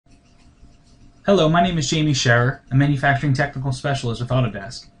Hello, my name is Jamie Scherer, a Manufacturing Technical Specialist with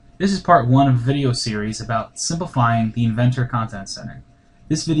Autodesk. This is part 1 of a video series about simplifying the Inventor Content Center.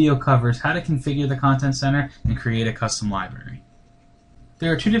 This video covers how to configure the Content Center and create a custom library.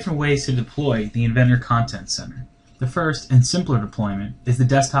 There are two different ways to deploy the Inventor Content Center. The first and simpler deployment is the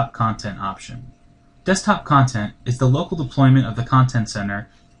Desktop Content option. Desktop Content is the local deployment of the Content Center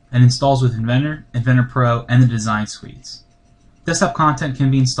and installs with Inventor, Inventor Pro, and the design suites. Desktop Content can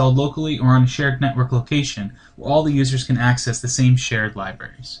be installed locally or on a shared network location where all the users can access the same shared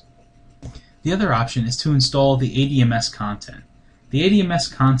libraries. The other option is to install the Adm S Content. The Adm S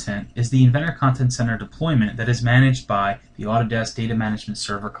Content is the Inventor Content Center deployment that is managed by the Autodesk Data Management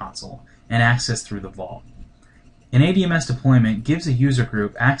Server Console and accessed through the Vault. An Adm S deployment gives a user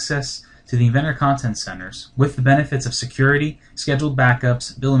group access to the Inventor Content Centers with the benefits of security, scheduled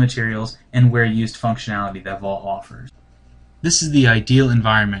backups, bill of materials, and where-used functionality that Vault offers. This is the ideal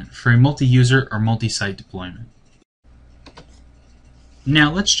environment for a multi-user or multi-site deployment.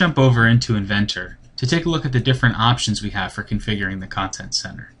 Now let's jump over into Inventor to take a look at the different options we have for configuring the Content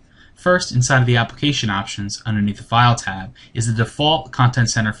Center. First, inside of the Application Options, underneath the File tab, is the default Content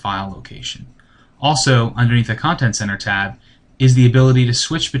Center file location. Also, underneath the Content Center tab, is the ability to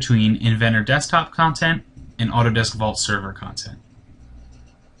switch between Inventor Desktop Content and Autodesk Vault Server Content.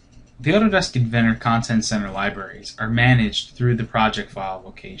 The Autodesk Inventor Content Center libraries are managed through the project file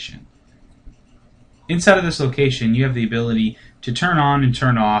location. Inside of this location, you have the ability to turn on and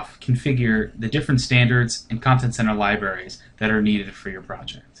turn off, configure the different standards and Content Center libraries that are needed for your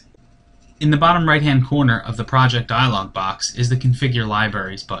project. In the bottom right-hand corner of the project dialog box is the Configure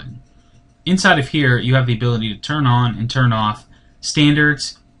Libraries button. Inside of here, you have the ability to turn on and turn off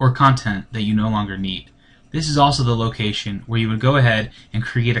standards or content that you no longer need. This is also the location where you would go ahead and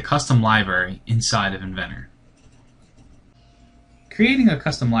create a custom library inside of Inventor. Creating a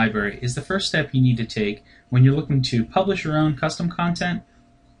custom library is the first step you need to take when you're looking to publish your own custom content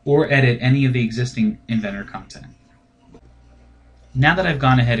or edit any of the existing Inventor content. Now that I've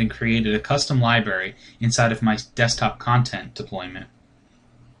gone ahead and created a custom library inside of my desktop content deployment,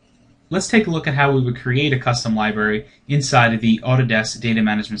 let's take a look at how we would create a custom library inside of the Autodesk Data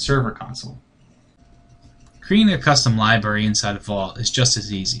Management Server Console. Creating a custom library inside of Vault is just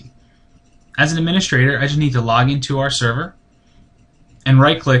as easy. As an administrator, I just need to log into our server and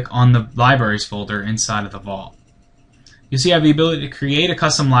right-click on the Libraries folder inside of the Vault. You see I have the ability to create a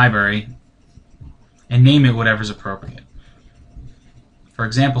custom library and name it whatever's appropriate. For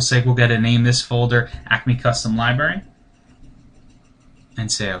example's sake, we'll get to name this folder Acme Custom Library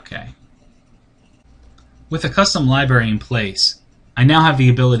and say OK. With a custom library in place, I now have the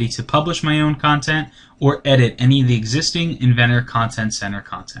ability to publish my own content or edit any of the existing Inventor Content Center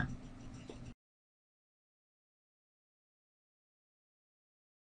content.